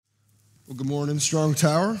Well, good morning, Strong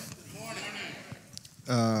Tower.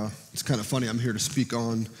 It's kind of funny. I'm here to speak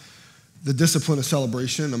on the discipline of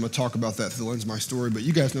celebration. I'm going to talk about that through the lens of my story, but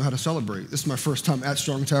you guys know how to celebrate. This is my first time at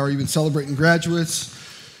Strong Tower, even celebrating graduates,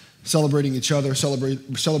 celebrating each other,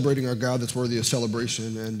 celebrating our God that's worthy of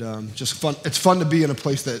celebration, and just fun. It's fun to be in a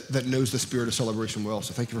place that knows the spirit of celebration well,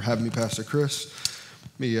 so thank you for having me, Pastor Chris.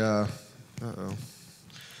 My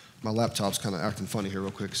laptop's kind of acting funny here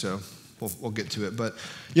real quick, so we'll get to it. But,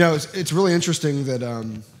 you know, it's really interesting that I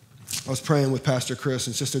was praying with Pastor Chris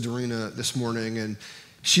and Sister Dorena this morning, and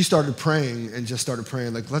she started praying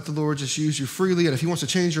like, let the Lord just use you freely, and if he wants to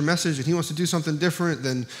change your message and he wants to do something different,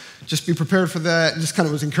 then just be prepared for that. And just kind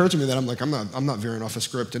of was encouraging me that I'm like, I'm not veering off a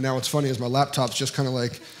script. And now what's funny is my laptop's just kind of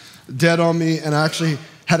like dead on me, and I actually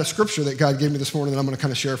had a scripture that God gave me this morning that I'm going to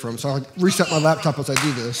kind of share from. So I'll reset my laptop as I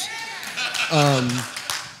do this.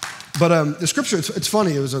 But the scripture, it's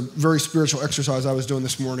funny. It was a very spiritual exercise I was doing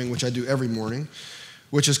this morning, which I do every morning,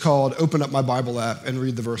 which is called open up my Bible app and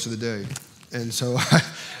read the verse of the day. And so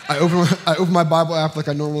I opened my Bible app like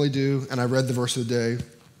I normally do, and I read the verse of the day.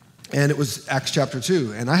 And it was Acts chapter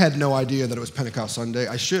 2. And I had no idea that it was Pentecost Sunday.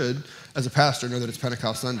 I should, as a pastor, know that it's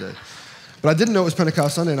Pentecost Sunday. But I didn't know it was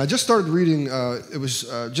Pentecost Sunday. And I just started reading, it was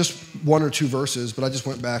just one or two verses, but I just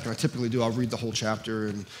went back, and I typically do. I'll read the whole chapter,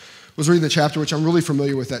 and was reading the chapter, which I'm really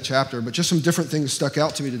familiar with that chapter, but just some different things stuck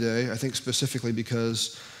out to me today, I think specifically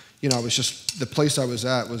because, you know, I was just, the place I was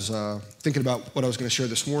at was thinking about what I was going to share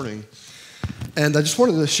this morning. And I just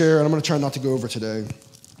wanted to share, and I'm going to try not to go over today,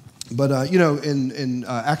 but, you know, in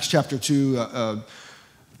Acts chapter 2,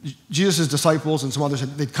 Jesus' disciples and some others,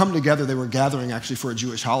 they'd come together. They were gathering actually for a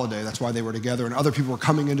Jewish holiday. That's why they were together. And other people were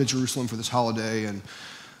coming into Jerusalem for this holiday, and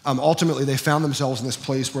ultimately, they found themselves in this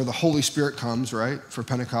place where the Holy Spirit comes, right, for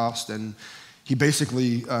Pentecost, and he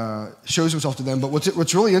basically shows himself to them. But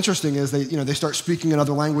what's really interesting is they start speaking in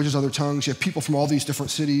other languages, other tongues. You have people from all these different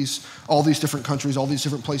cities, all these different countries, all these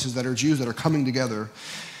different places that are Jews that are coming together.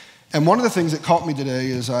 And one of the things that caught me today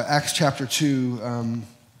is Acts chapter 2,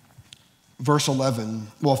 verse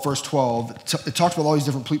 12. It talks about all these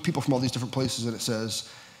different people from all these different places, and it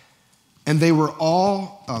says, and they were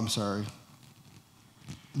all,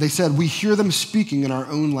 they said, we hear them speaking in our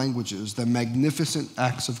own languages, the magnificent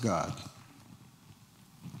acts of God.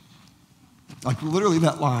 Like literally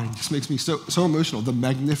that line just makes me so emotional, the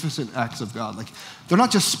magnificent acts of God. Like they're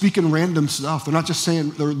not just speaking random stuff. They're not just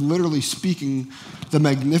saying, they're literally speaking the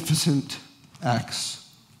magnificent acts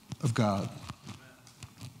of God.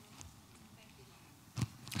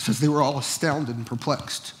 It says they were all astounded and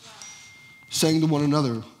perplexed, saying to one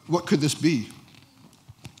another, what could this be?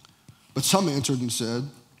 But some answered and said,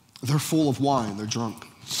 they're full of wine, they're drunk.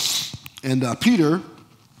 And Peter,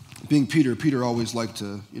 being Peter always liked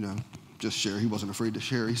to, just share. He wasn't afraid to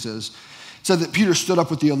share. He said that Peter stood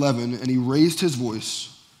up with the 11 and he raised his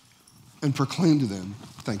voice and proclaimed to them,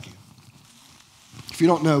 thank you. If you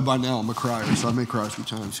don't know by now, I'm a crier, so I may cry a few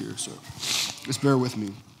times here, so just bear with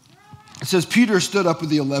me. It says, Peter stood up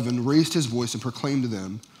with the 11, raised his voice and proclaimed to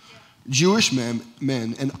them, Jewish men,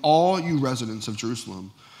 and all you residents of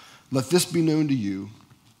Jerusalem, let this be known to you,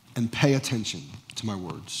 and pay attention to my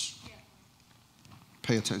words.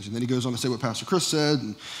 Pay attention. Then he goes on to say what Pastor Chris said,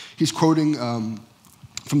 and he's quoting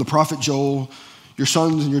from the prophet Joel, your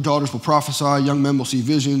sons and your daughters will prophesy, young men will see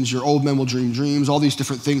visions, your old men will dream dreams, all these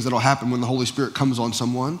different things that will happen when the Holy Spirit comes on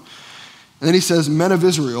someone. And then he says, men of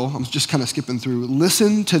Israel, I'm just kind of skipping through,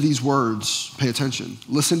 listen to these words, pay attention,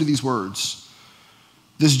 listen to these words.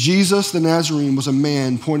 This Jesus, the Nazarene, was a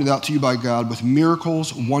man pointed out to you by God with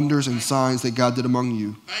miracles, wonders, and signs that God did among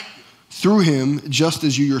you. Through him, just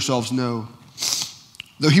as you yourselves know.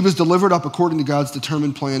 Though he was delivered up according to God's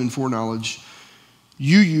determined plan and foreknowledge,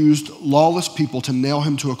 you used lawless people to nail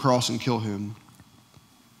him to a cross and kill him.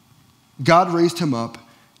 God raised him up,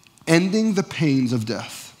 ending the pains of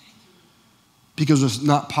death, because it was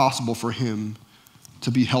not possible for him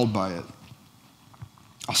to be held by it.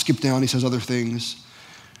 I'll skip down, he says other things.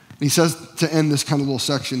 He says to end this kind of little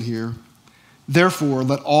section here, therefore,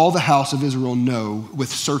 let all the house of Israel know with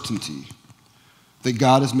certainty that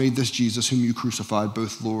God has made this Jesus whom you crucified,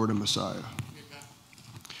 both Lord and Messiah.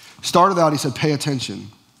 Started out, he said, pay attention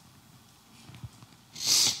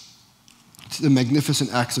to the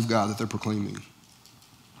magnificent acts of God that they're proclaiming.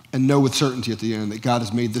 And know with certainty at the end that God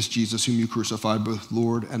has made this Jesus whom you crucified, both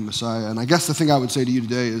Lord and Messiah. And I guess the thing I would say to you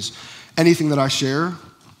today is anything that I share,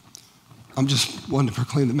 I'm just wanting to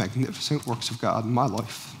proclaim the magnificent works of God in my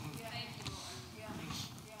life.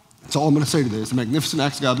 That's all I'm going to say today is the magnificent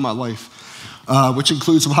acts of God in my life, which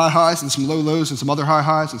includes some high highs and some low lows and some other high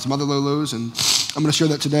highs and some other low lows. And I'm going to share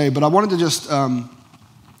that today. But I wanted to just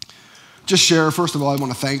just share, first of all, I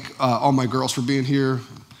want to thank all my girls for being here,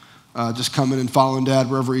 just coming and following Dad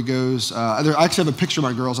wherever he goes. I actually have a picture of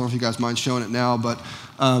my girls. I don't know if you guys mind showing it now, but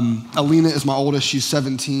Alina is my oldest. She's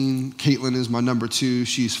 17. Caitlin is my number 2.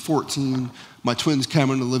 She's 14. My twins,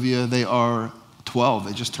 Cameron and Olivia, they are 12.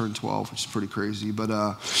 They just turned 12, which is pretty crazy. But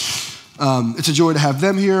it's a joy to have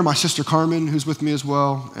them here. My sister Carmen, who's with me as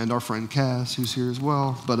well, and our friend Cass, who's here as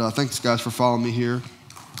well. But thanks, guys, for following me here.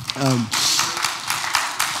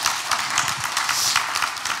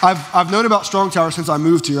 I've known about Strong Tower since I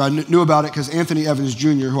moved here. I knew about it because Anthony Evans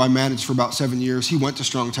Jr., who I managed for about 7 years, he went to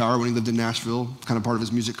Strong Tower when he lived in Nashville, kind of part of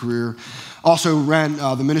his music career. Also ran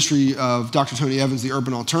the ministry of Dr. Tony Evans, the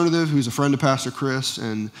Urban Alternative, who's a friend of Pastor Chris.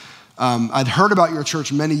 And I'd heard about your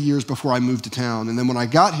church many years before I moved to town. And then when I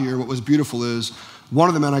got here, what was beautiful is one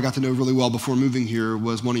of the men I got to know really well before moving here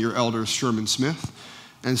was one of your elders, Sherman Smith.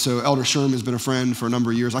 And so Elder Sherm has been a friend for a number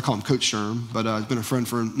of years. I call him Coach Sherm, but he's been a friend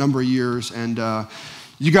for a number of years. And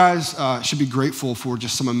you guys should be grateful for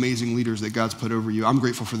just some amazing leaders that God's put over you. I'm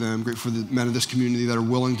grateful for them, grateful for the men of this community that are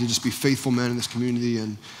willing to just be faithful men in this community.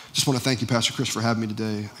 And just want to thank you, Pastor Chris, for having me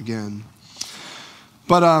today again.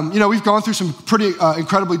 But, we've gone through some pretty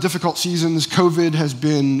incredibly difficult seasons. COVID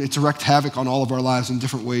it's wreaked havoc on all of our lives in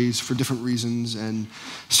different ways for different reasons. And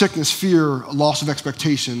sickness, fear, loss of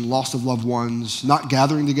expectation, loss of loved ones, not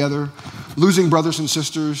gathering together, losing brothers and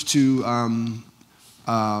sisters to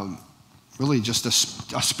really just a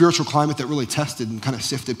spiritual climate that really tested and kind of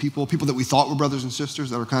sifted people that we thought were brothers and sisters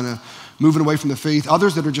that are kind of moving away from the faith,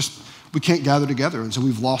 others that are just, we can't gather together. And so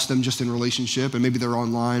we've lost them just in relationship, and maybe they're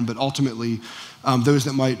online, but ultimately those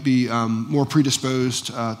that might be more predisposed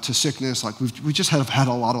to sickness, like we just have had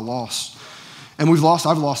a lot of loss. And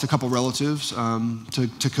I've lost a couple relatives to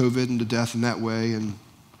COVID and to death in that way. And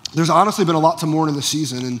there's honestly been a lot to mourn in this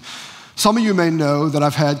season. And some of you may know that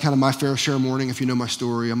I've had kind of my fair share of mourning. If you know my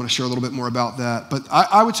story, I'm going to share a little bit more about that. But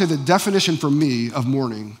I would say the definition for me of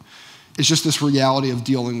mourning is just this reality of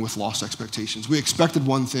dealing with lost expectations. We expected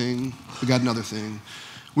one thing, we got another thing.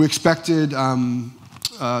 We expected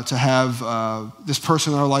to have this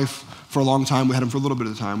person in our life for a long time. We had him for a little bit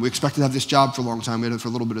of time. We expected to have this job for a long time. We had it for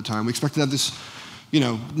a little bit of time. We expected to have this,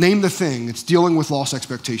 name the thing. It's dealing with lost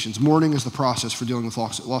expectations. Mourning is the process for dealing with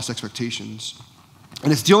lost expectations.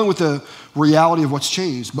 And it's dealing with the reality of what's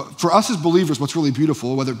changed. But for us as believers, what's really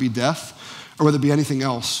beautiful, whether it be death or whether it be anything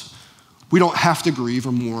else, we don't have to grieve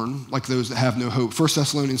or mourn like those that have no hope. 1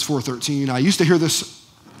 Thessalonians 4:13. I used to hear this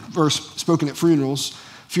verse spoken at funerals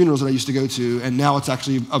that I used to go to, and now it's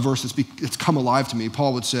actually a verse it's come alive to me.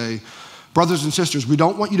 Paul would say, brothers and sisters, we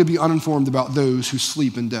don't want you to be uninformed about those who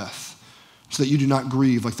sleep in death, so that you do not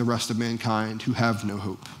grieve like the rest of mankind who have no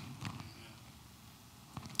hope.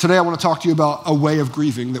 Today, I want to talk to you about a way of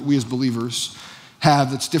grieving that we as believers have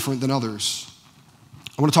that's different than others.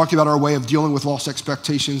 I want to talk to you about our way of dealing with lost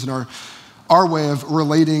expectations and our way of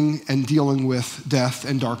relating and dealing with death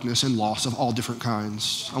and darkness and loss of all different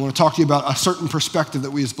kinds. I want to talk to you about a certain perspective that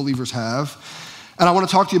we as believers have. And I want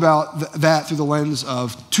to talk to you about that through the lens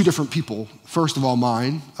of two different people. First of all,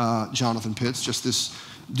 mine, Jonathan Pitts, just this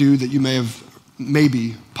dude that you may have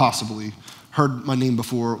possibly heard my name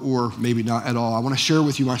before, or maybe not at all. I want to share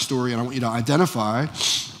with you my story, and I want you to identify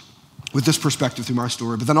with this perspective through my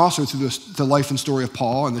story, but then also through the life and story of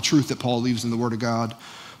Paul and the truth that Paul leaves in the Word of God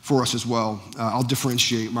for us as well. I'll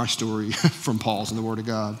differentiate my story from Paul's in the Word of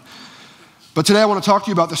God. But today I want to talk to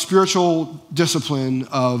you about the spiritual discipline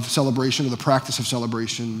of celebration, or the practice of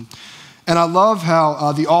celebration. And I love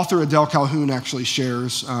how the author Adele Calhoun actually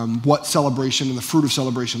shares what celebration and the fruit of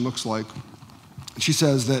celebration looks like. She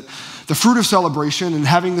says that the fruit of celebration and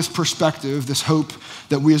having this perspective, this hope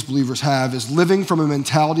that we as believers have, is living from a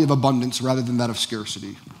mentality of abundance rather than that of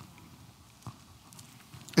scarcity.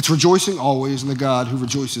 It's rejoicing always in the God who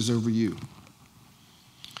rejoices over you.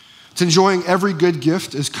 It's enjoying every good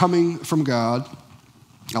gift as coming from God.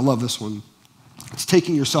 I love this one. It's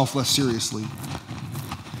taking yourself less seriously.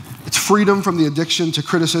 It's freedom from the addiction to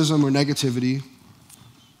criticism or negativity.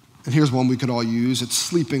 And here's one we could all use. It's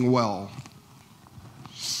sleeping well.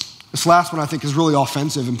 This last one I think is really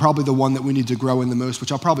offensive and probably the one that we need to grow in the most, which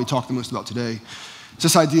I'll probably talk the most about today. It's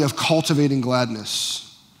this idea of cultivating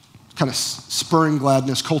gladness, kind of spurring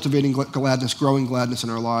gladness, cultivating gladness, growing gladness in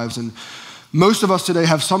our lives. And most of us today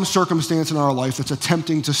have some circumstance in our life that's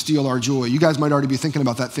attempting to steal our joy. You guys might already be thinking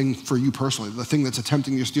about that thing for you personally, the thing that's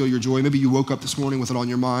attempting to steal your joy. Maybe you woke up this morning with it on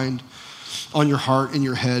your mind, on your heart, in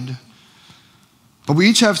your head. But we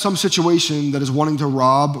each have some situation that is wanting to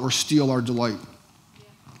rob or steal our delight.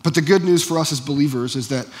 But the good news for us as believers is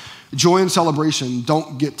that joy and celebration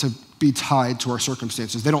don't get to be tied to our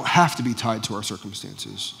circumstances. They don't have to be tied to our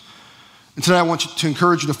circumstances. And today I want to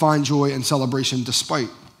encourage you to find joy and celebration despite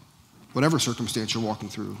whatever circumstance you're walking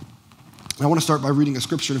through. And I want to start by reading a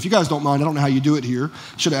scripture. And if you guys don't mind, I don't know how you do it here.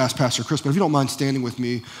 Should have asked Pastor Chris, but if you don't mind standing with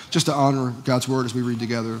me just to honor God's word as we read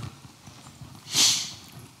together.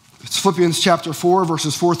 It's Philippians chapter 4,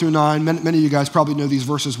 verses 4 through 9. Many of you guys probably know these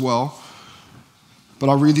verses well, but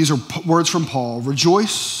I'll read. These are words from Paul.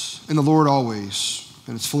 Rejoice in the Lord always.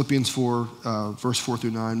 And it's Philippians 4, verse 4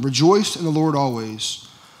 through 9. Rejoice in the Lord always.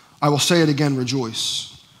 I will say it again,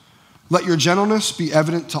 rejoice. Let your gentleness be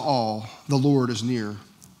evident to all. The Lord is near.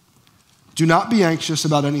 Do not be anxious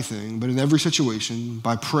about anything, but in every situation,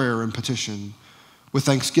 by prayer and petition, with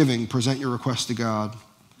thanksgiving, present your requests to God.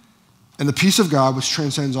 And the peace of God, which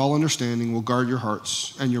transcends all understanding, will guard your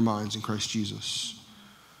hearts and your minds in Christ Jesus.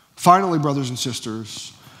 Finally, brothers and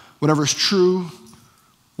sisters, whatever is true,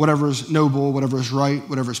 whatever is noble, whatever is right,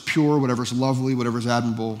 whatever is pure, whatever is lovely, whatever is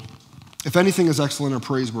admirable, if anything is excellent or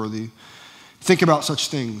praiseworthy, think about such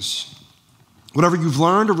things. Whatever you've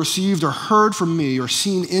learned or received or heard from me or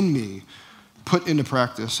seen in me, put into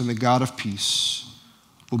practice, and the God of peace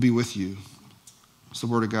will be with you. It's the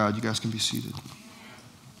word of God. You guys can be seated.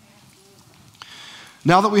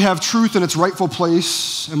 Now that we have truth in its rightful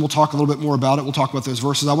place, and we'll talk a little bit more about it, we'll talk about those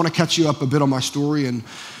verses, I want to catch you up a bit on my story and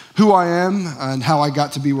who I am and how I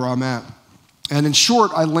got to be where I'm at. And in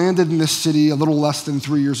short, I landed in this city a little less than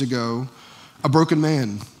 3 years ago, a broken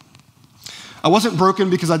man. I wasn't broken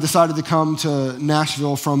because I decided to come to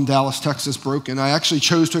Nashville from Dallas, Texas, broken. I actually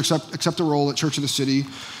chose to accept a role at Church of the City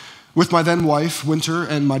with my then wife, Winter,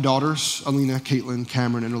 and my daughters, Alina, Caitlin,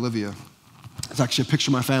 Cameron, and Olivia. It's actually a picture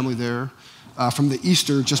of my family there. From the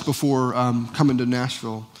Easter just before coming to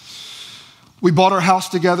Nashville. We bought our house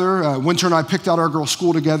together. Winter and I picked out our girls'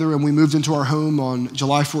 school together, and we moved into our home on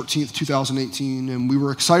July 14th, 2018. And we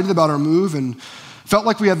were excited about our move and felt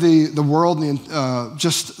like we had the world and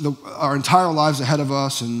our entire lives ahead of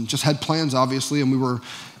us, and just had plans, obviously. And we were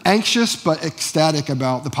anxious but ecstatic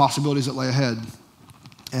about the possibilities that lay ahead.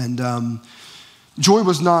 And joy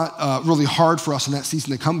was not really hard for us in that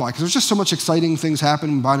season to come by because there was just so much exciting things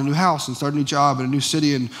happening, buying a new house and starting a new job in a new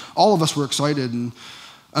city, and all of us were excited. And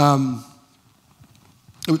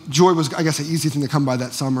joy was, I guess, an easy thing to come by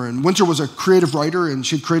that summer. And Winter was a creative writer, and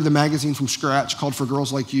she'd created a magazine from scratch called For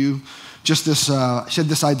Girls Like You. She had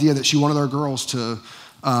this idea that she wanted our girls to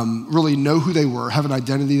really know who they were, have an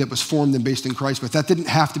identity that was formed and based in Christ, but that didn't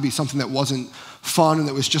have to be something that wasn't fun and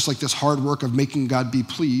that was just like this hard work of making God be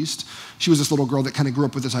pleased. She was this little girl that kind of grew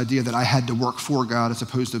up with this idea that I had to work for God as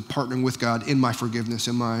opposed to partnering with God in my forgiveness,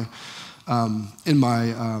 in my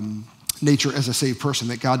nature as a saved person,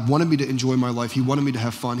 that God wanted me to enjoy my life. He wanted me to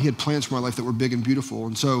have fun. He had plans for my life that were big and beautiful.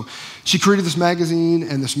 And so she created this magazine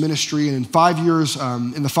and this ministry, and in the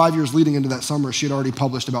 5 years leading into that summer, she had already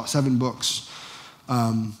published about 7 books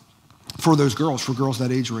for those girls, for girls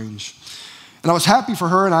that age range. And I was happy for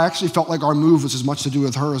her, and I actually felt like our move was as much to do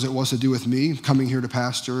with her as it was to do with me, coming here to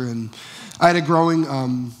pastor. And I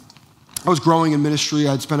was growing in ministry.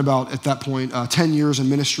 I'd spent about, at that point, 10 years in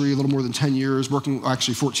ministry, a little more than 10 years,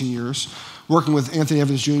 14 years, working with Anthony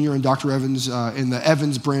Evans Jr. and Dr. Evans in the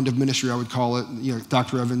Evans brand of ministry, I would call it. You know,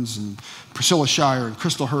 Dr. Evans and Priscilla Shire and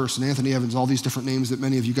Crystal Hurst and Anthony Evans, all these different names that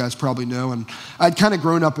many of you guys probably know. And I'd kind of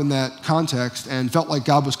grown up in that context and felt like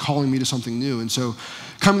God was calling me to something new. And so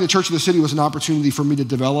coming to Church of the City was an opportunity for me to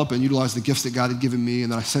develop and utilize the gifts that God had given me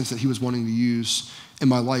and that I sensed that he was wanting to use in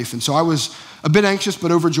my life. And so I was a bit anxious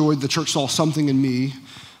but overjoyed. The church saw something in me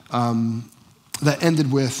that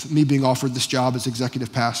ended with me being offered this job as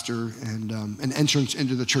executive pastor and an entrance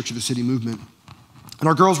into the Church of the City movement. And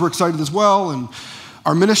our girls were excited as well, and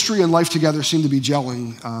our ministry and life together seemed to be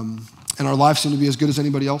gelling, and our lives seemed to be as good as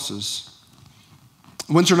anybody else's.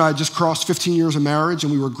 Winter and I had just crossed 15 years of marriage,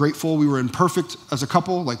 and we were grateful. We were imperfect as a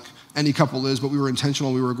couple, like any couple is, but we were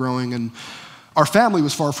intentional, we were growing, and our family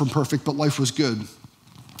was far from perfect, but life was good.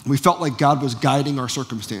 We felt like God was guiding our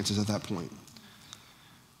circumstances at that point.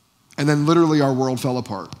 And then literally our world fell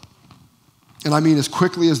apart. And I mean, as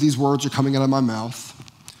quickly as these words are coming out of my mouth,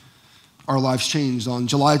 our lives changed. On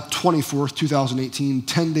July 24th, 2018,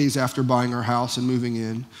 10 days after buying our house and moving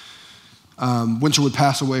in, Winter would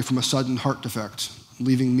pass away from a sudden heart defect,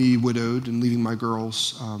 leaving me widowed and leaving my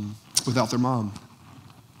girls without their mom.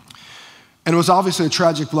 And it was obviously a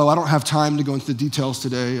tragic blow. I don't have time to go into the details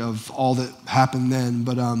today of all that happened then,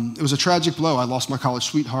 but it was a tragic blow. I lost my college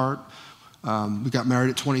sweetheart. We got married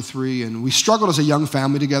at 23, and we struggled as a young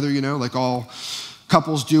family together, you know, like all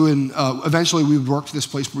couples do. And eventually we worked to this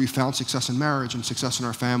place where we found success in marriage and success in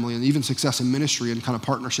our family and even success in ministry and kind of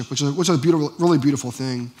partnership, which is a beautiful, really beautiful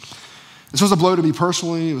thing. And so it was a blow to me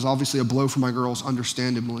personally. It was obviously a blow for my girls,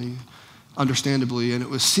 understandably. understandably, and it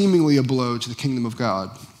was seemingly a blow to the kingdom of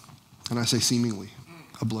God. And I say seemingly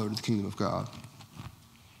a blow to the kingdom of God.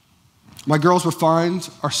 My girls would find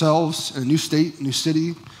ourselves in a new state, a new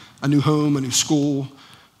city, a new home, a new school,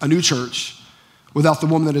 a new church, without the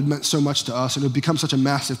woman that had meant so much to us, and it had become such a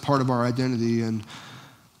massive part of our identity. And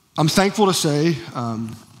I'm thankful to say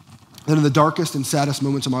that in the darkest and saddest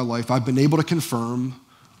moments of my life, I've been able to confirm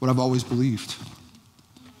what I've always believed.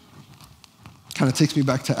 Kind of takes me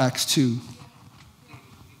back to Acts 2.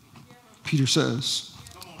 Peter says,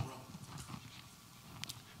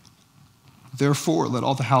 "Therefore, let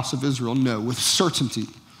all the house of Israel know with certainty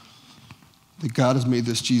that God has made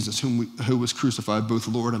this Jesus, who was crucified, both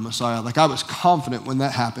Lord and Messiah." Like, I was confident when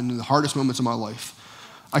that happened in the hardest moments of my life.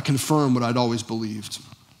 I confirmed what I'd always believed.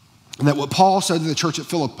 And that what Paul said to the church at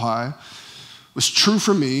Philippi was true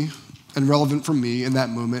for me and relevant for me in that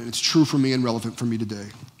moment. It's true for me and relevant for me today.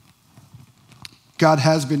 God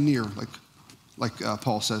has been near, like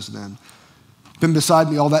Paul says then. Been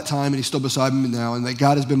beside me all that time, and he's still beside me now, and that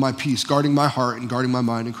God has been my peace, guarding my heart and guarding my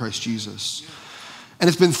mind in Christ Jesus. And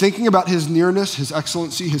it's been thinking about his nearness, his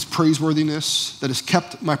excellency, his praiseworthiness that has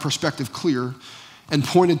kept my perspective clear and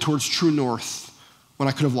pointed towards true north when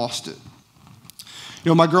I could have lost it. You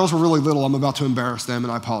know, my girls were really little. I'm about to embarrass them,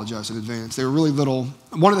 and I apologize in advance. They were really little.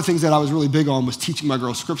 One of the things that I was really big on was teaching my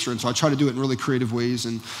girls scripture, and so I try to do it in really creative ways.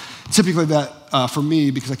 And typically that, for me,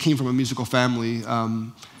 because I came from a musical family,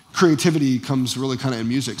 creativity comes really kind of in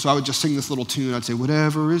music. So I would just sing this little tune. I'd say,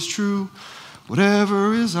 "Whatever is true,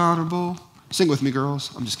 whatever is honorable." Sing with me, girls.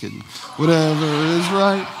 I'm just kidding. "Whatever is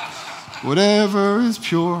right, whatever is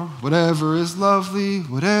pure, whatever is lovely,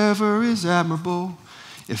 whatever is admirable.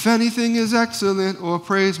 If anything is excellent or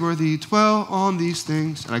praiseworthy, dwell on these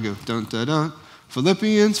things." And I go, dun, dun, dun.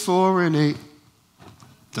 Philippians 4:8.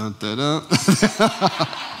 Dun, dun, dun.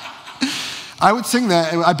 I would sing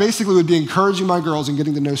that, and I basically would be encouraging my girls in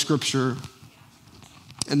getting to know Scripture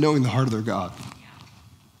and knowing the heart of their God.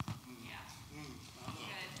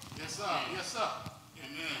 Yes, sir. Yes, sir.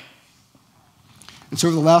 Amen. And so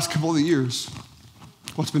over the last couple of years,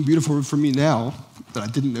 what's been beautiful for me now that I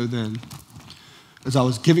didn't know then is I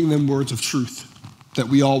was giving them words of truth that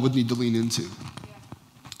we all would need to lean into.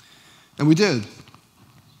 And we did.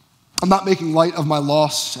 I'm not making light of my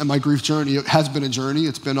loss and my grief journey. It has been a journey.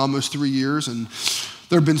 It's been almost 3 years, and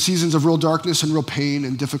there have been seasons of real darkness and real pain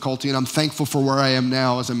and difficulty, and I'm thankful for where I am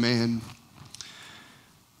now as a man.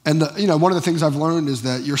 And one of the things I've learned is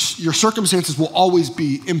that your circumstances will always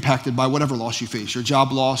be impacted by whatever loss you face, your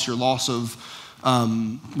job loss, your loss of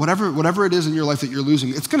whatever it is in your life that you're losing.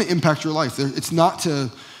 It's going to impact your life. It's not to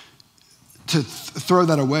throw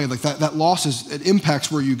that away. Like that loss it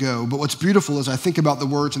impacts where you go. But what's beautiful is I think about the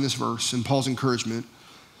words in this verse and Paul's encouragement.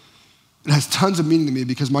 It has tons of meaning to me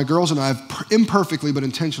because my girls and I have imperfectly but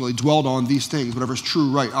intentionally dwelled on these things, whatever is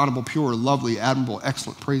true, right, honorable, pure, lovely, admirable,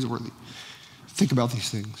 excellent, praiseworthy. Think about these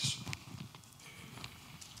things.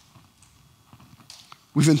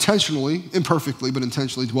 We've intentionally, imperfectly, but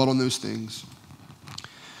intentionally dwelled on those things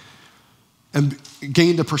and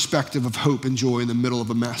gained a perspective of hope and joy in the middle of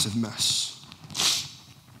a massive mess.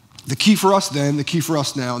 The key for us then, the key for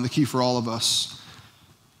us now, and the key for all of us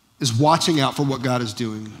is watching out for what God is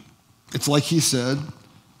doing. It's like he said,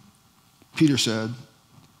 Peter said,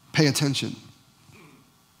 pay attention.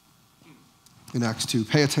 In Acts 2,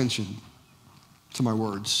 pay attention to my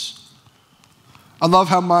words. I love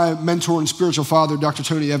how my mentor and spiritual father, Dr.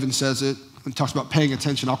 Tony Evans, says it and talks about paying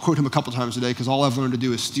attention. I'll quote him a couple times today because all I've learned to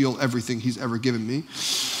do is steal everything he's ever given me.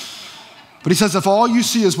 But he says, if all you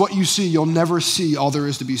see is what you see, you'll never see all there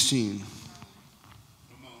is to be seen.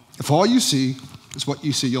 If all you see is what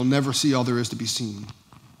you see, you'll never see all there is to be seen.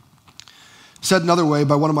 Said another way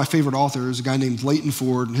by one of my favorite authors, a guy named Leighton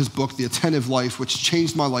Ford, in his book, The Attentive Life, which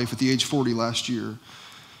changed my life at the age 40 last year.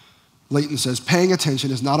 Leighton says, paying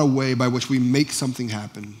attention is not a way by which we make something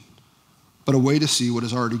happen, but a way to see what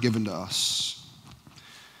is already given to us.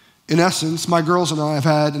 In essence, my girls and I have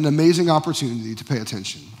had an amazing opportunity to pay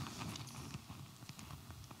attention.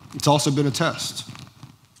 It's also been a test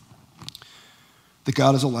that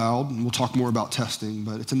God has allowed, and we'll talk more about testing,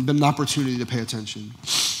 but it's been an opportunity to pay attention.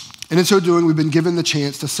 And in so doing, we've been given the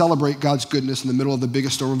chance to celebrate God's goodness in the middle of the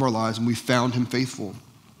biggest storm of our lives, and we found him faithful.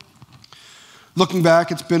 Looking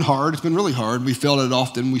back, it's been hard. It's been really hard. We failed at it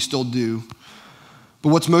often. We still do. But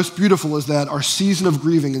what's most beautiful is that our season of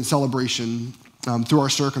grieving and celebration through our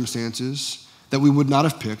circumstances that we would not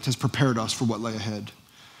have picked has prepared us for what lay ahead.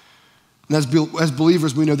 And as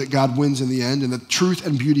believers, we know that God wins in the end and that truth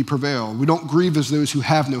and beauty prevail. We don't grieve as those who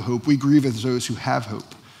have no hope. We grieve as those who have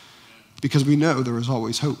hope because we know there is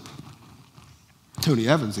always hope. Tony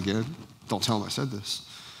Evans again. Don't tell him I said this.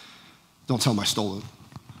 Don't tell him I stole it.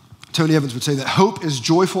 Tony Evans would say that hope is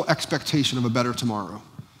joyful expectation of a better tomorrow.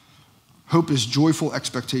 Hope is joyful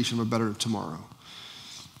expectation of a better tomorrow.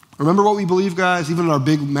 Remember what we believe, guys? Even in our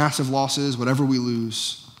big, massive losses, whatever we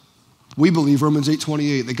lose, we believe, Romans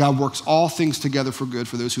 8:28, that God works all things together for good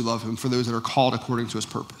for those who love him, for those that are called according to his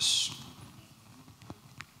purpose.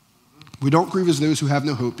 We don't grieve as those who have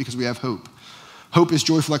no hope because we have hope. Hope is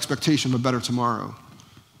joyful expectation of a better tomorrow.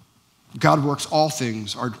 God works all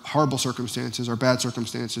things, our horrible circumstances, our bad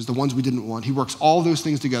circumstances, the ones we didn't want. He works all those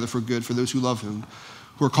things together for good for those who love him,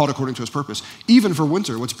 who are called according to his purpose. Even for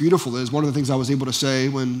Winter, what's beautiful is one of the things I was able to say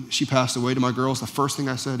when she passed away to my girls, the first thing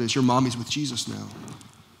I said is, your mommy's with Jesus now.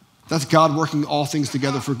 That's God working all things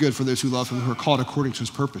together for good for those who love him, who are called according to his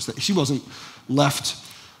purpose. That she wasn't left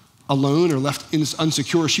alone or left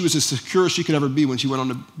unsecure. She was as secure as she could ever be when she went on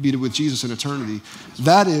to be with Jesus in eternity.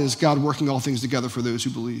 That is God working all things together for those who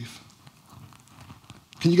believe.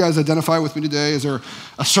 Can you guys identify with me today? Is there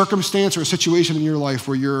a circumstance or a situation in your life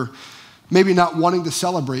where you're maybe not wanting to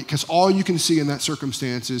celebrate because all you can see in that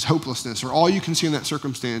circumstance is hopelessness, or all you can see in that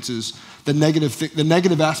circumstance is the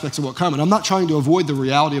negative aspects of what come? And I'm not trying to avoid the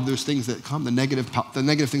reality of those things that come, the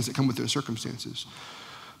negative things that come with those circumstances.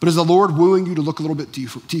 But is the Lord wooing you to look a little bit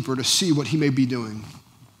deeper to see what he may be doing,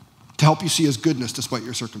 to help you see his goodness despite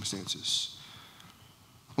your circumstances?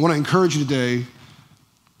 I want to encourage you today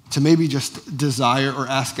to maybe just desire or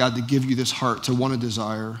ask God to give you this heart to want to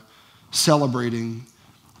desire celebrating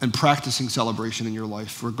and practicing celebration in your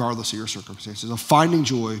life, regardless of your circumstances, of finding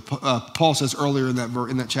joy. Paul says earlier in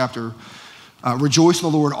that chapter, rejoice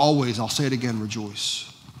in the Lord always. I'll say it again,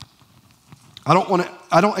 rejoice. I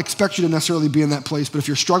don't expect you to necessarily be in that place, but if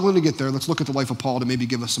you're struggling to get there, let's look at the life of Paul to maybe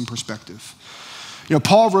give us some perspective. You know,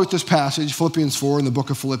 Paul wrote this passage, Philippians 4, in the book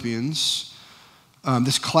of Philippians,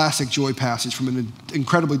 this classic joy passage from an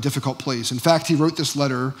incredibly difficult place. In fact, he wrote this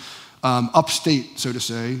letter upstate, so to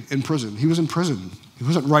say, in prison. He was in prison. He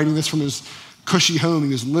wasn't writing this from his cushy home. He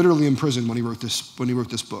was literally in prison when he wrote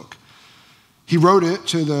this book. He wrote it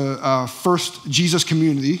to the first Jesus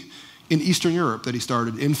community in Eastern Europe that he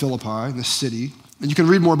started in Philippi, in this city. And you can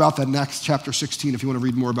read more about that in Acts chapter 16 if you want to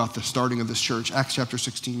read more about the starting of this church. Acts chapter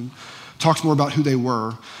 16 talks more about who they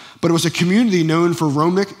were. But it was a community known for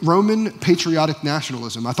Roman patriotic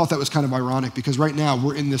nationalism. I thought that was kind of ironic because right now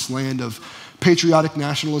we're in this land of patriotic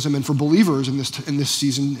nationalism, and for believers in this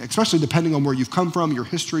season, especially depending on where you've come from, your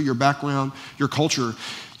history, your background, your culture,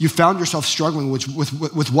 you found yourself struggling with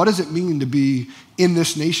what does it mean to be in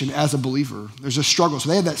this nation as a believer. There's a struggle. So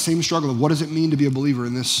they had that same struggle of what does it mean to be a believer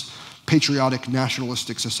in this patriotic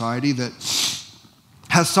nationalistic society that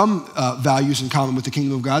has some values in common with the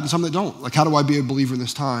kingdom of God and some that don't. Like, how do I be a believer in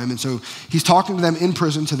this time? And so he's talking to them in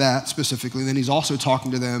prison to that specifically. And then he's also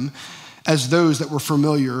talking to them as those that were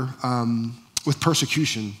familiar with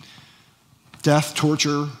persecution, death,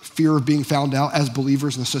 torture, fear of being found out as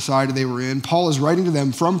believers in the society they were in. Paul is writing to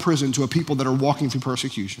them from prison to a people that are walking through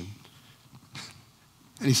persecution.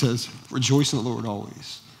 And he says, rejoice in the Lord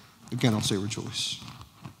always. Again, I'll say rejoice.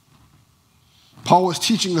 Paul was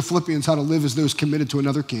teaching the Philippians how to live as those committed to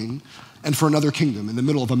another king and for another kingdom in the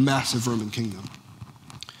middle of a massive Roman kingdom.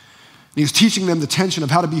 And he was teaching them the tension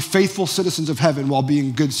of how to be faithful citizens of heaven while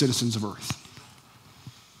being good citizens of earth.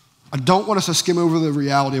 I don't want us to skim over the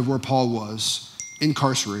reality of where Paul was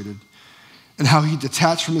incarcerated and how he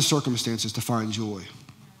detached from his circumstances to find joy.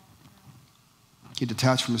 He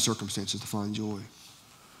detached from his circumstances to find joy.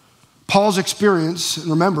 Paul's experience, and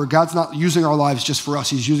remember, God's not using our lives just for us,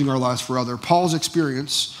 he's using our lives for others. Paul's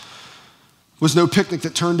experience was no picnic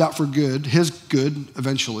that turned out for good, his good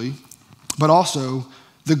eventually, but also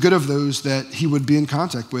the good of those that he would be in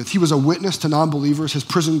contact with. He was a witness to non-believers, his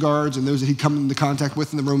prison guards, and those that he'd come into contact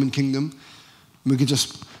with in the Roman kingdom. And we could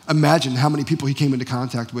just imagine how many people he came into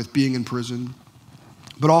contact with being in prison.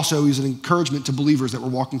 But also he's an encouragement to believers that were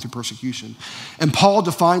walking through persecution. And Paul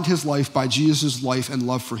defined his life by Jesus' life and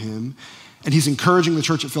love for him. And he's encouraging the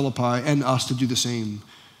church at Philippi and us to do the same.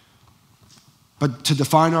 But to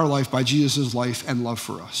define our life by Jesus' life and love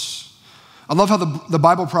for us. I love how the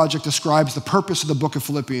Bible Project describes the purpose of the book of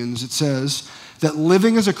Philippians. It says that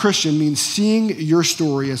living as a Christian means seeing your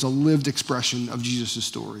story as a lived expression of Jesus'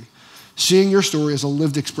 story. Seeing your story as a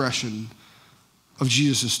lived expression of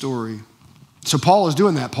Jesus' story. So Paul is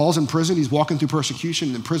doing that. Paul's in prison. He's walking through persecution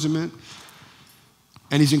and imprisonment.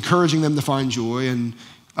 And he's encouraging them to find joy and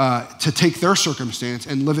to take their circumstance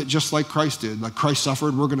and live it just like Christ did. Like Christ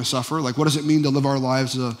suffered, we're going to suffer. Like, what does it mean to live our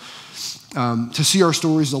lives to see our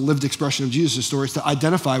stories as a lived expression of Jesus' stories, to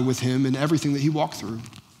identify with him in everything that he walked through.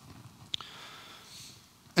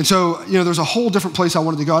 And so, there's a whole different place I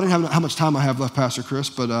wanted to go. I didn't have how much time I have left, Pastor Chris,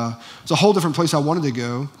 but it's a whole different place I wanted to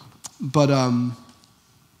go But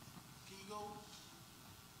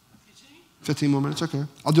 15 more minutes, okay.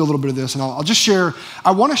 I'll do a little bit of this, and I'll just share. I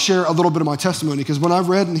want to share a little bit of my testimony, because when I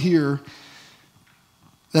read in here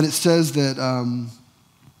that it says that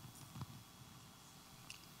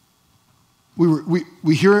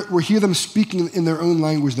we hear them speaking in their own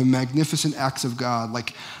language the magnificent acts of God.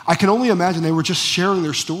 Like, I can only imagine they were just sharing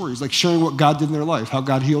their stories, like sharing what God did in their life, how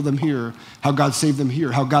God healed them here, how God saved them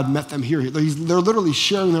here, how God met them here. They're literally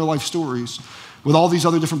sharing their life stories with all these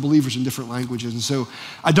other different believers in different languages. And so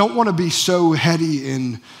I don't want to be so heady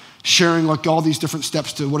in sharing like all these different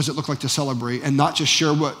steps to what does it look like to celebrate, and not just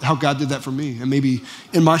share how God did that for me. And maybe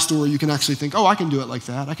in my story, you can actually think, oh, I can do it like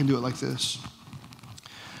that. I can do it like this.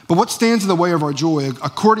 But what stands in the way of our joy,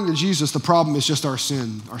 according to Jesus, the problem is just our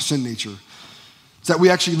sin nature. It's that we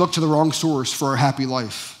actually look to the wrong source for our happy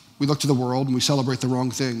life. We look to the world and we celebrate the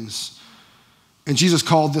wrong things. And Jesus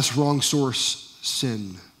called this wrong source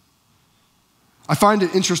sin. I find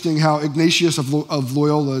it interesting how Ignatius of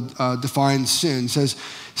Loyola defines sin. He says,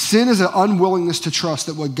 sin is an unwillingness to trust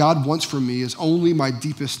that what God wants for me is only my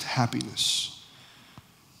deepest happiness.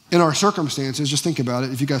 In our circumstances, just think about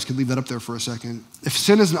it, if you guys could leave that up there for a second. If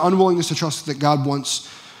sin is an unwillingness to trust that God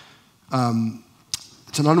wants,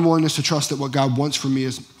 it's an unwillingness to trust that what God wants for me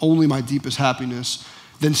is only my deepest happiness,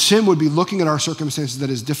 then sin would be looking at our circumstances that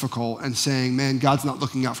is difficult and saying, man, God's not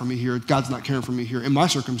looking out for me here. God's not caring for me here. In my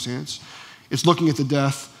circumstance, it's looking at the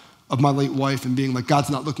death of my late wife and being like, God's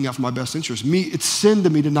not looking out for my best interest. It's sin to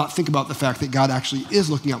me to not think about the fact that God actually is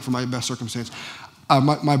looking out for my best circumstance,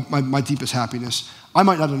 my deepest happiness. I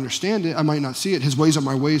might not understand it. I might not see it. His ways are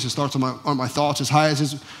my ways. His thoughts are my thoughts. As high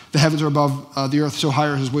as the heavens are above the earth, so high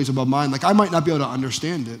are his ways above mine. Like, I might not be able to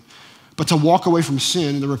understand it. But to walk away from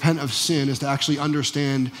sin and to repent of sin is to actually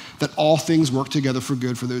understand that all things work together for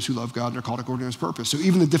good for those who love God and are called according to his purpose. So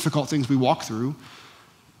even the difficult things we walk through,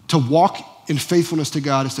 to walk in faithfulness to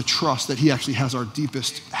God is to trust that he actually has our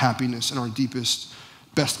deepest happiness and our deepest,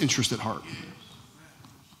 best interest at heart.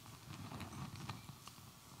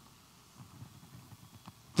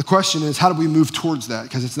 The question is, how do we move towards that?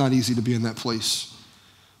 Because it's not easy to be in that place.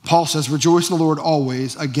 Paul says, rejoice in the Lord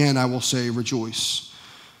always. Again, I will say rejoice.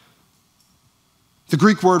 The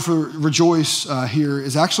Greek word for rejoice here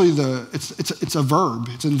is actually it's a verb.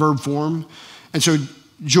 It's in verb form. And so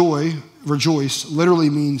joy, rejoice, literally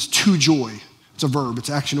means to joy. It's a verb. It's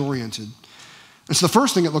action-oriented. And so the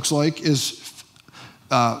first thing it looks like is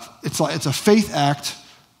it's a faith act,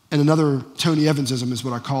 and another Tony Evansism is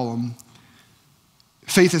what I call them.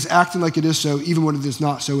 Faith is acting like it is so, even when it is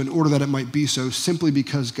not so, in order that it might be so, simply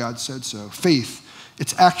because God said so. Faith,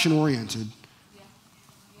 it's action-oriented.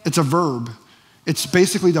 It's a verb. It's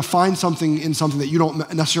basically to find something in something that you don't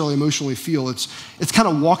necessarily emotionally feel. It's kind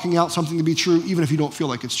of walking out something to be true, even if you don't feel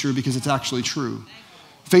like it's true, because it's actually true.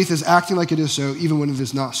 Faith is acting like it is so, even when it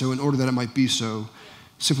is not so, in order that it might be so,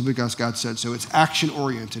 simply because God said so. It's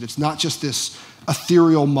action-oriented. It's not just this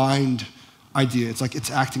ethereal mind idea. It's like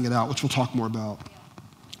it's acting it out, which we'll talk more about.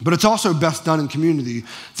 But it's also best done in community.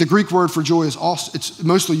 The Greek word for joy it's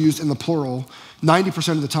mostly used in the plural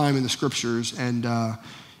 90% of the time in the scriptures, and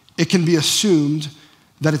it can be assumed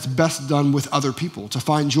that it's best done with other people. To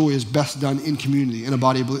find joy is best done in community, in a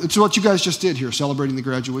body of believers. It's what you guys just did here, celebrating the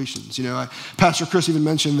graduations. You know, Pastor Chris even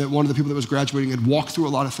mentioned that one of the people that was graduating had walked through a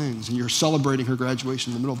lot of things, and you're celebrating her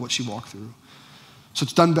graduation in the middle of what she walked through. So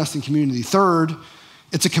it's done best in community. Third,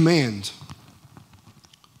 it's a command.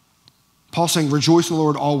 Paul's saying, rejoice in the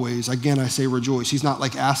Lord always. Again, I say rejoice. He's not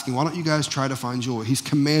like asking, why don't you guys try to find joy? He's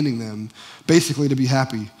commanding them basically to be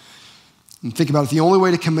happy. And think about it, the only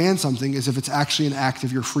way to command something is if it's actually an act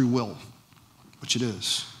of your free will, which it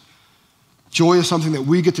is. Joy is something that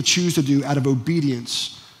we get to choose to do out of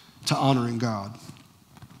obedience to honoring God.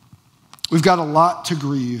 We've got a lot to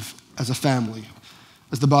grieve as a family,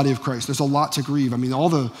 as the body of Christ. There's a lot to grieve. I mean, all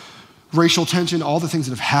the racial tension, all the things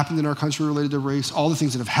that have happened in our country related to race, all the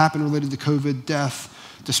things that have happened related to COVID, death,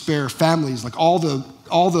 despair, families, like all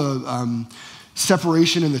the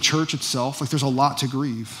separation in the church itself. Like, there's a lot to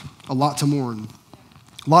grieve, a lot to mourn,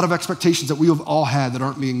 a lot of expectations that we have all had that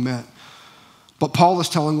aren't being met. But Paul is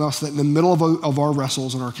telling us that in the middle of our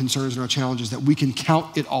wrestles and our concerns and our challenges, that we can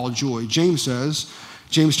count it all joy. James says,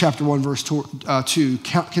 James chapter 1, verse 2,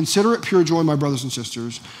 consider it pure joy, my brothers and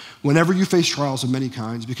sisters, whenever you face trials of many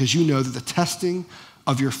kinds, because you know that the testing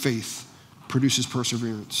of your faith produces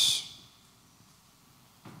perseverance.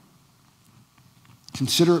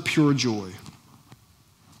 Consider it pure joy.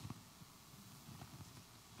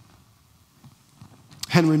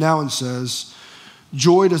 Henry Nouwen says,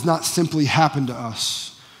 joy does not simply happen to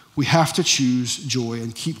us. We have to choose joy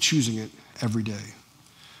and keep choosing it every day.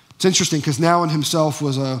 It's interesting because Nouwen himself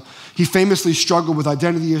he famously struggled with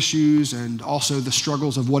identity issues and also the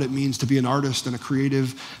struggles of what it means to be an artist and a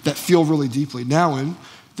creative that feel really deeply. Nouwen,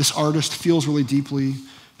 this artist, feels really deeply,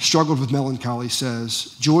 struggled with melancholy,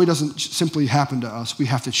 says, joy doesn't simply happen to us. We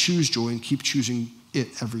have to choose joy and keep choosing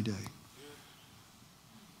it every day.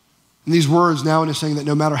 In these words, Nouwen is saying that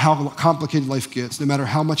no matter how complicated life gets, no matter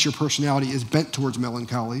how much your personality is bent towards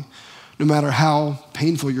melancholy, no matter how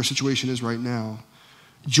painful your situation is right now,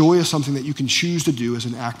 joy is something that you can choose to do as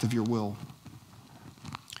an act of your will.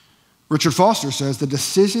 Richard Foster says the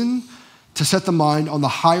decision to set the mind on the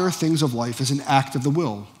higher things of life is an act of the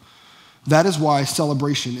will. That is why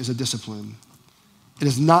celebration is a discipline. It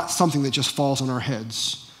is not something that just falls on our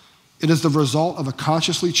heads. It is the result of a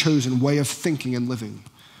consciously chosen way of thinking and living.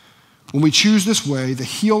 When we choose this way, the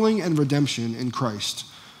healing and redemption in Christ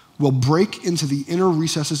will break into the inner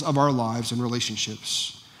recesses of our lives and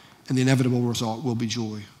relationships, and the inevitable result will be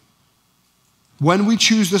joy. When we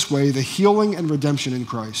choose this way, the healing and redemption in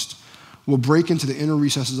Christ will break into the inner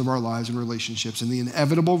recesses of our lives and relationships, and the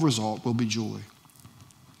inevitable result will be joy.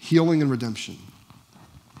 Healing and redemption.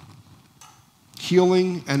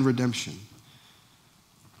 Healing and redemption.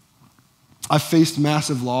 I've faced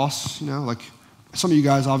massive loss, like some of you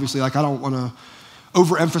guys obviously, I don't want to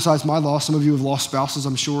overemphasize my loss. Some of you have lost spouses,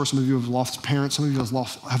 I'm sure. Some of you have lost parents. Some of you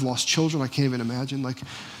have lost children. I can't even imagine.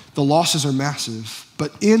 The losses are massive.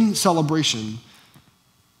 But in celebration,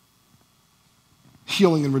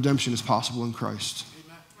 healing and redemption is possible in Christ.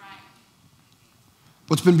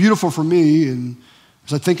 What's been beautiful for me, and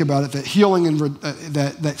as I think about it, that healing and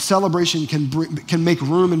that celebration can make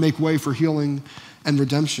room and make way for healing and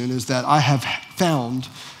redemption, is that I have found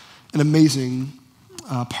an amazing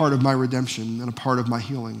part of my redemption and a part of my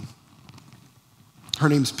healing. Her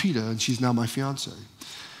name's Peta, and she's now my fiance.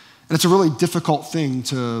 And it's a really difficult thing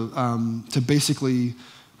to basically,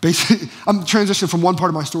 I'm transitioning from one part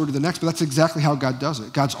of my story to the next, but that's exactly how God does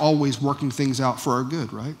it. God's always working things out for our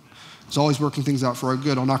good, right? He's always working things out for our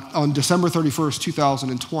good. On December 31st,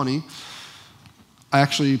 2020, I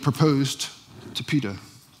actually proposed to Peta.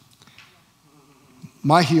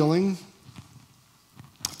 My healing,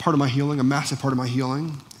 part of my healing, a massive part of my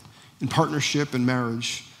healing, in partnership and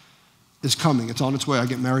marriage, is coming. It's on its way. I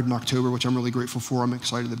get married in October, which I'm really grateful for. I'm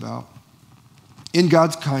excited about. In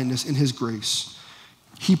God's kindness, in his grace,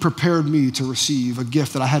 he prepared me to receive a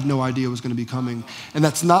gift that I had no idea was going to be coming. And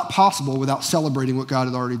that's not possible without celebrating what God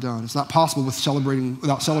had already done. It's not possible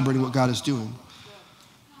without celebrating what God is doing.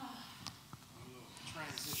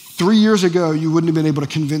 3 years ago, you wouldn't have been able to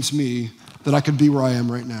convince me that I could be where I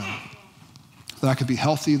am right now. That I could be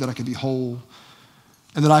healthy, that I could be whole,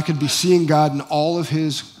 and that I could be seeing God in all of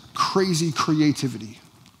his crazy creativity.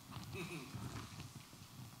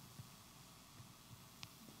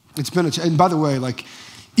 It's been and by the way,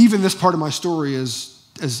 even this part of my story is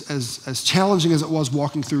as challenging as it was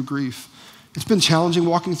walking through grief. It's been challenging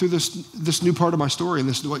walking through this new part of my story and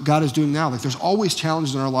this what God is doing now. There's always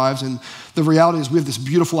challenges in our lives, and the reality is we have this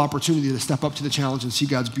beautiful opportunity to step up to the challenge and see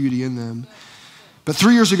God's beauty in them. But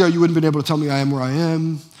 3 years ago, you wouldn't have been able to tell me I am where I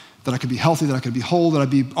am, that I could be healthy, that I could be whole, that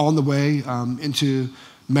I'd be on the way into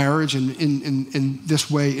marriage and in this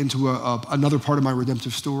way into another part of my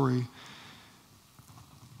redemptive story.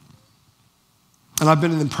 And I've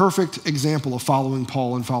been an imperfect example of following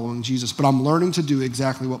Paul and following Jesus, but I'm learning to do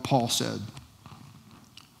exactly what Paul said.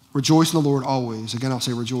 Rejoice in the Lord always. Again, I'll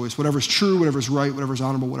say rejoice. Whatever's true, whatever's right, whatever's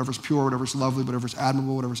honorable, whatever's pure, whatever's lovely, whatever's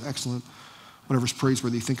admirable, whatever's excellent, whatever's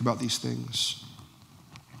praiseworthy, think about these things.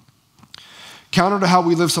 Counter to how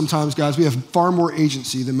we live sometimes, guys, we have far more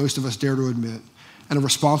agency than most of us dare to admit, and a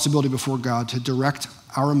responsibility before God to direct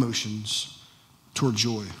our emotions toward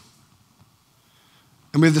joy.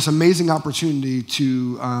 And we have this amazing opportunity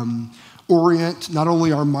to orient not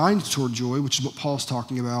only our minds toward joy, which is what Paul's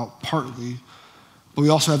talking about partly, but we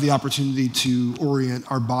also have the opportunity to orient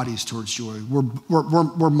our bodies towards joy.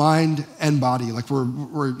 We're mind and body.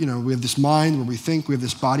 We have this mind where we think, we have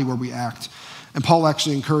this body where we act. And Paul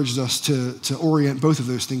actually encourages us to orient both of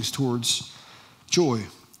those things towards joy.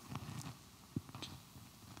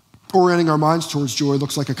 Orienting our minds towards joy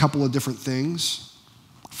looks like a couple of different things.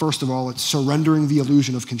 First of all, it's surrendering the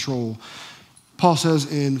illusion of control. Paul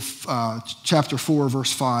says in chapter 4,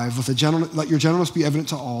 verse 5, let your gentleness be evident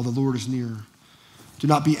to all, the Lord is near. Do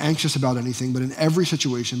not be anxious about anything, but in every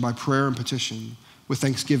situation, by prayer and petition, with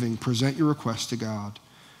thanksgiving, present your requests to God.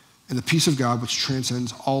 And the peace of God, which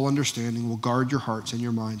transcends all understanding, will guard your hearts and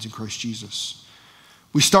your minds in Christ Jesus.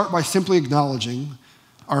 We start by simply acknowledging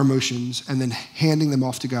our emotions and then handing them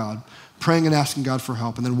off to God. praying and asking God for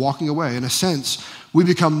help, and then walking away. In a sense, we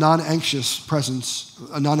become a non-anxious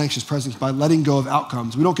presence by letting go of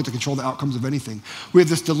outcomes. We don't get to control the outcomes of anything. We have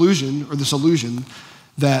this delusion or this illusion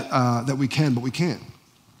that we can, but we can't.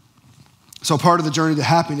 So part of the journey to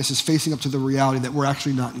happiness is facing up to the reality that we're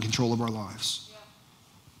actually not in control of our lives.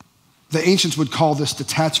 The ancients would call this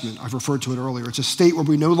detachment. I've referred to it earlier. It's a state where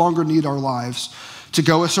we no longer need our lives to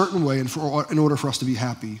go a certain way in order for us to be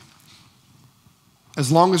happy.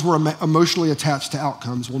 As long as we're emotionally attached to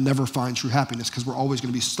outcomes, we'll never find true happiness because we're always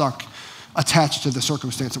going to be stuck, attached to the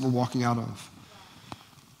circumstance that we're walking out of.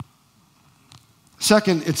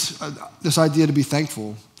 Second, it's this idea to be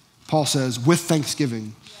thankful. Paul says, with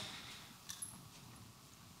thanksgiving.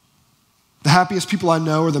 The happiest people I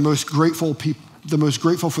know are the most grateful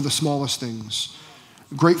for the smallest things.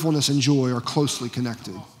 Gratefulness and joy are closely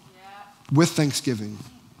connected. With thanksgiving.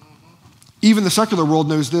 Even the secular world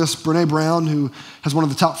knows this. Brené Brown, who has one of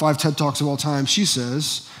the top 5 TED Talks of all time, she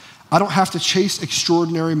says, I don't have to chase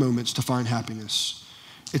extraordinary moments to find happiness.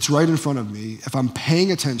 It's right in front of me. If I'm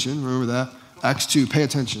paying attention, remember that? Acts 2, pay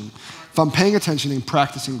attention. If I'm paying attention and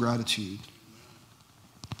practicing gratitude.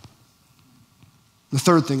 The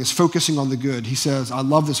third thing is focusing on the good. He says, I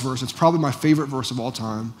love this verse. It's probably my favorite verse of all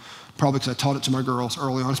time, probably because I taught it to my girls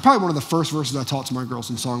early on. It's probably one of the first verses I taught to my girls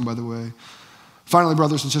in song, by the way. Finally,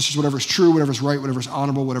 brothers and sisters, whatever is true, whatever is right, whatever is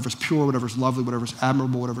honorable, whatever is pure, whatever is lovely, whatever is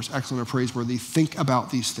admirable, whatever is excellent or praiseworthy, think about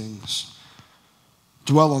these things.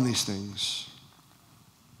 Dwell on these things.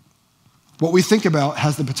 What we think about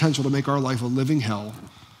has the potential to make our life a living hell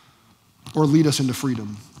or lead us into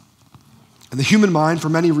freedom. And the human mind, for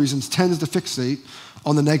many reasons, tends to fixate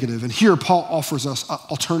on the negative. And here, Paul offers us an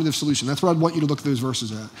alternative solution. That's what I'd want you to look at those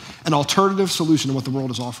verses at. An alternative solution to what the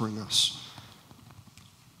world is offering us.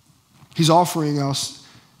 He's offering us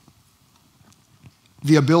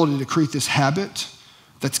the ability to create this habit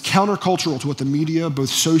that's countercultural to what the media, both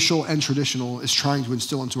social and traditional, is trying to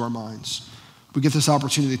instill into our minds. We get this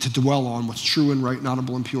opportunity to dwell on what's true and right and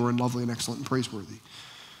honorable and pure and lovely and excellent and praiseworthy.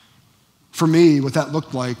 For me, what that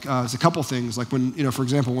looked like is a couple things. Like when, for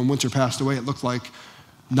example, when Winter passed away, it looked like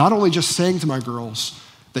not only just saying to my girls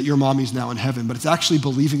that your mommy's now in heaven, but it's actually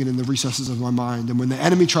believing it in the recesses of my mind. And when the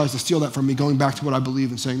enemy tries to steal that from me, going back to what I believe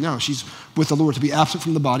and saying, no, she's with the Lord. To be absent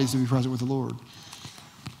from the body is to be present with the Lord.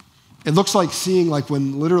 It looks like seeing like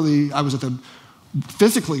when literally I was at the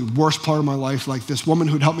physically worst part of my life, like this woman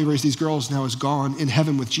who'd helped me raise these girls now is gone in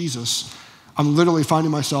heaven with Jesus. I'm literally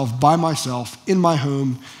finding myself by myself in my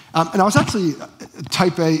home. And I was actually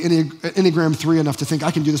type A, Enneagram 3 enough to think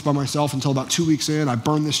I can do this by myself until about 2 weeks in. I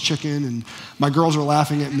burn this chicken and my girls are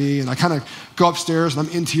laughing at me and I kind of go upstairs and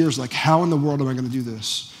I'm in tears like, how in the world am I going to do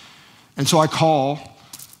this? And so I call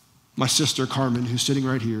my sister, Carmen, who's sitting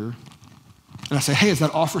right here. And I say, hey, is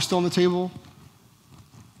that offer still on the table?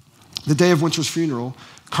 The day of Winter's funeral,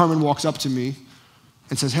 Carmen walks up to me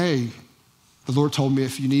and says, hey, the Lord told me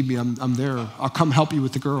if you need me, I'm there. I'll come help you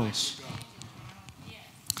with the girls.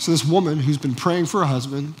 So this woman who's been praying for a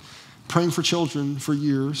husband, praying for children for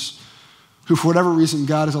years, who for whatever reason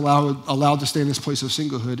God has allowed to stay in this place of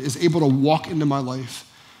singlehood, is able to walk into my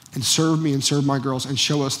life and serve me and serve my girls and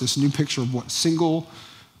show us this new picture of what single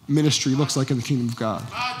ministry looks like in the kingdom of God.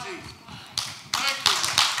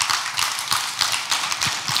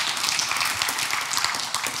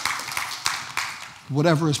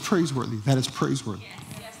 Whatever is praiseworthy, that is praiseworthy.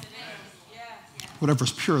 Yes, it is. Yeah. Whatever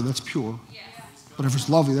is pure, that's pure. Yes. Whatever is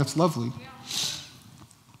lovely, that's lovely. Yes.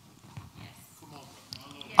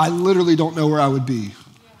 I literally don't know where I would be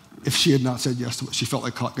if she had not said yes to what she felt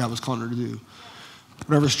like God was calling her to do.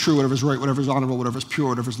 Whatever is true, whatever is right, whatever is honorable, whatever is pure,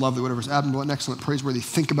 whatever is lovely, whatever is admirable and excellent, praiseworthy,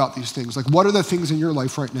 think about these things. Like, what are the things in your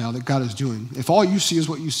life right now that God is doing? If all you see is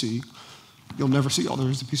what you see, you'll never see all there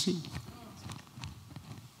is to be seen.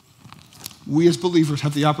 We as believers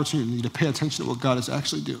have the opportunity to pay attention to what God is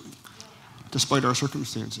actually doing, despite our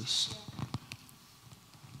circumstances.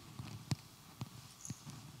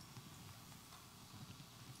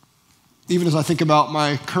 Even as I think about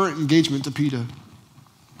my current engagement to Peta,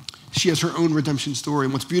 she has her own redemption story.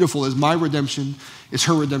 And what's beautiful is my redemption is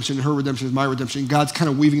her redemption, and her redemption is my redemption. God's kind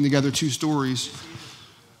of weaving together two stories.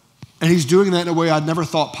 And he's doing that in a way I'd never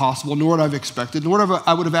thought possible, nor would I've expected, nor would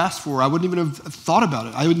I would have asked for. I wouldn't even have thought about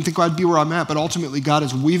it. I wouldn't think I'd be where I'm at, but ultimately God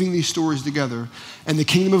is weaving these stories together, and the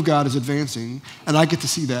kingdom of God is advancing, and I get to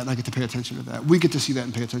see that, and I get to pay attention to that. We get to see that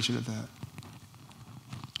and pay attention to that.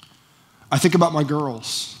 I think about my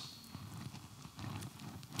girls.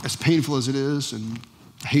 As painful as it is, and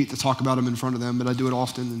I hate to talk about them in front of them, but I do it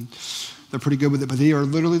often, and they're pretty good with it, but they are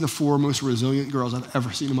literally the 4 most resilient girls I've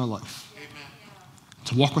ever seen in my life.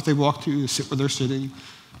 To walk what they walk to sit where they're sitting,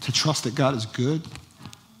 to trust that God is good.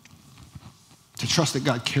 to trust that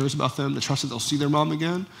God cares about them, to trust that they'll see their mom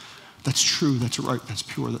again, that's true, that's right, that's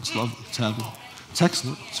pure, that's lovely, it's happy. It's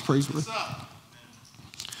excellent, it's praiseworthy.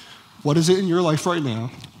 What is it in your life right now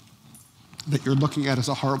that you're looking at as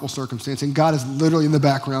a horrible circumstance? And God is literally in the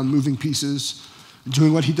background moving pieces,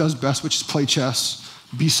 doing what he does best, which is play chess,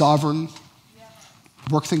 be sovereign,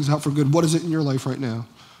 work things out for good. What is it in your life right now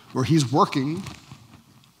where he's working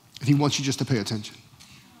and he wants you just to pay attention?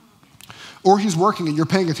 Or he's working and you're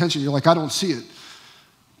paying attention, you're like, I don't see it.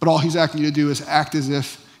 But all he's asking you to do is act as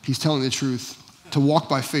if he's telling the truth, to walk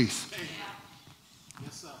by faith.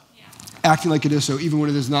 Acting like it is so, even when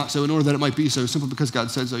it is not so, in order that it might be so, simply because God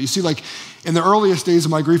said so. You see, like, in the earliest days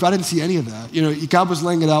of my grief, I didn't see any of that. You know, God was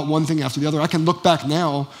laying it out one thing after the other. I can look back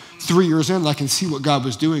now, 3 years in, and I can see what God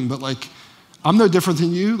was doing, but like, I'm no different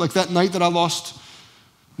than you. Like that night that I lost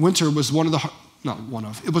Winter was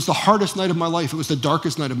it was the hardest night of my life. It was the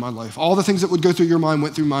darkest night of my life. All the things that would go through your mind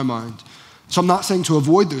went through my mind. So I'm not saying to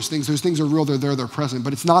avoid those things. Those things are real, they're there, they're present,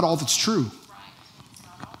 but it's not all that's true.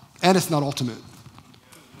 And it's not ultimate.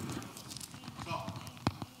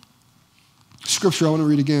 Scripture I want to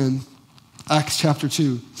read again, Acts chapter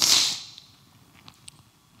 2.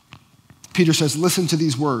 Peter says, listen to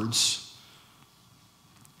these words.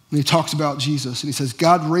 And he talks about Jesus, and he says,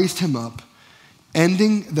 God raised him up,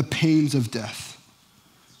 ending the pains of death,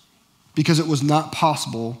 because it was not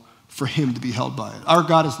possible for him to be held by it. Our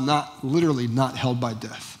God is literally not held by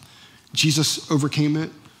death. Jesus overcame it,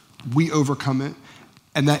 we overcome it,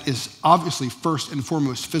 and that is obviously first and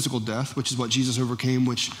foremost physical death, which is what Jesus overcame,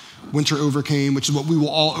 which Winter overcame, which is what we will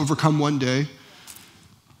all overcome one day.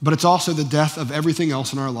 But it's also the death of everything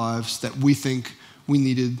else in our lives that we think we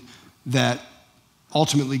needed, that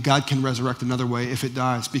ultimately God can resurrect another way if it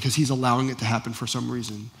dies, because he's allowing it to happen for some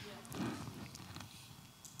reason.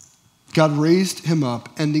 God raised him up,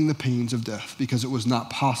 ending the pains of death, because it was not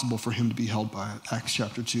possible for him to be held by it. Acts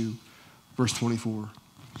chapter 2, verse 24.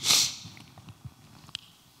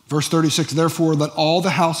 Verse 36, therefore let all the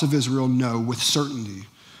house of Israel know with certainty,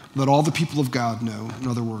 let all the people of God know, in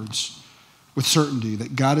other words, with certainty,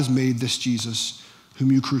 that God has made this Jesus,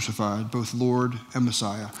 whom you crucified, both Lord and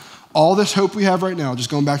Messiah. All this hope we have right now, just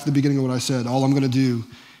going back to the beginning of what I said, all I'm going to do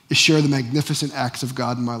is share the magnificent acts of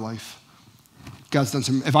God in my life. God's done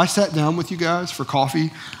some. If I sat down with you guys for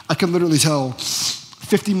coffee, I could literally tell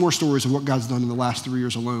 50 more stories of what God's done in the last 3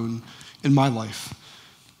 years alone in my life.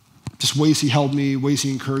 Just ways he held me, ways he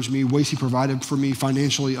encouraged me, ways he provided for me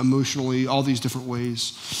financially, emotionally, all these different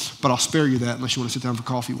ways. But I'll spare you that unless you want to sit down for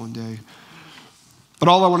coffee one day. But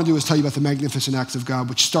all I want to do is tell you about the magnificent acts of God,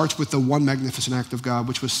 which starts with the one magnificent act of God,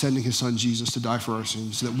 which was sending his son Jesus to die for our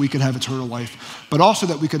sins so that we could have eternal life, but also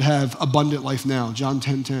that we could have abundant life now. John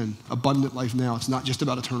 10:10, abundant life now. It's not just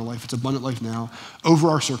about eternal life, it's abundant life now over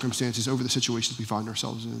our circumstances, over the situations we find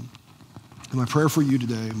ourselves in. And my prayer for you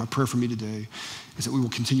today, my prayer for me today, is that we will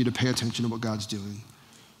continue to pay attention to what God's doing,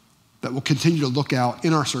 that we'll continue to look out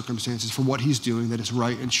in our circumstances for what he's doing that is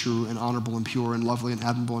right and true and honorable and pure and lovely and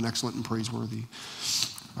admirable and excellent and praiseworthy.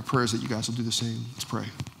 My prayer is that you guys will do the same. Let's pray.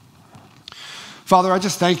 Father, I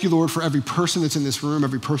just thank you, Lord, for every person that's in this room,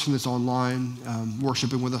 every person that's online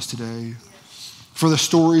worshiping with us today, for the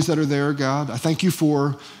stories that are there, God. I thank you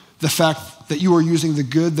for the fact that you are using the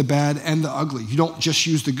good, the bad, and the ugly. You don't just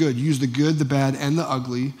use the good. You use the good, the bad, and the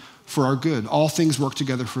ugly for our good. All things work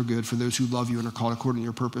together for good for those who love you and are called according to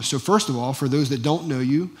your purpose. So first of all, for those that don't know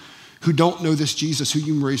you, who don't know this Jesus who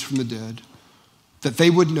you raised from the dead, that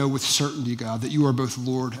they would know with certainty, God, that you are both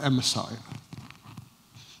Lord and Messiah.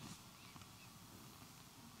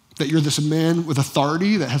 That you're this man with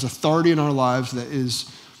authority, that has authority in our lives, that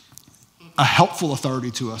is a helpful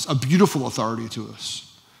authority to us, a beautiful authority to us.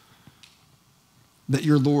 That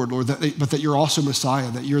you're Lord, but that you're also Messiah,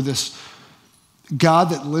 that you're this God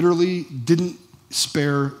that literally didn't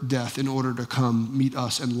spare death in order to come meet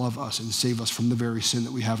us and love us and save us from the very sin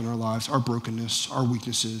that we have in our lives, our brokenness, our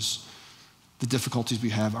weaknesses, the difficulties we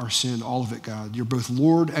have, our sin, all of it, God. You're both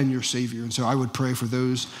Lord and your Savior. And so I would pray for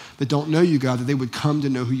those that don't know you, God, that they would come to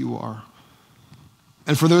know who you are.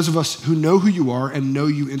 And for those of us who know who you are and know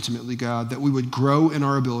you intimately, God, that we would grow in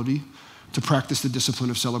our ability to practice the discipline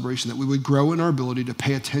of celebration, that we would grow in our ability to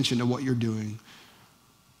pay attention to what you're doing,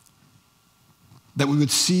 that we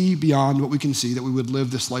would see beyond what we can see, that we would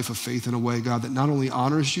live this life of faith in a way, God, that not only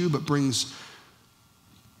honors you, but brings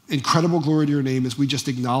incredible glory to your name as we just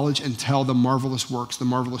acknowledge and tell the marvelous works, the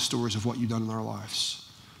marvelous stories of what you've done in our lives.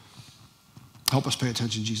 Help us pay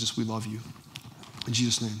attention, Jesus. We love you. In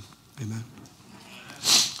Jesus' name, amen.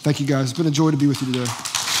 Thank you, guys. It's been a joy to be with you today.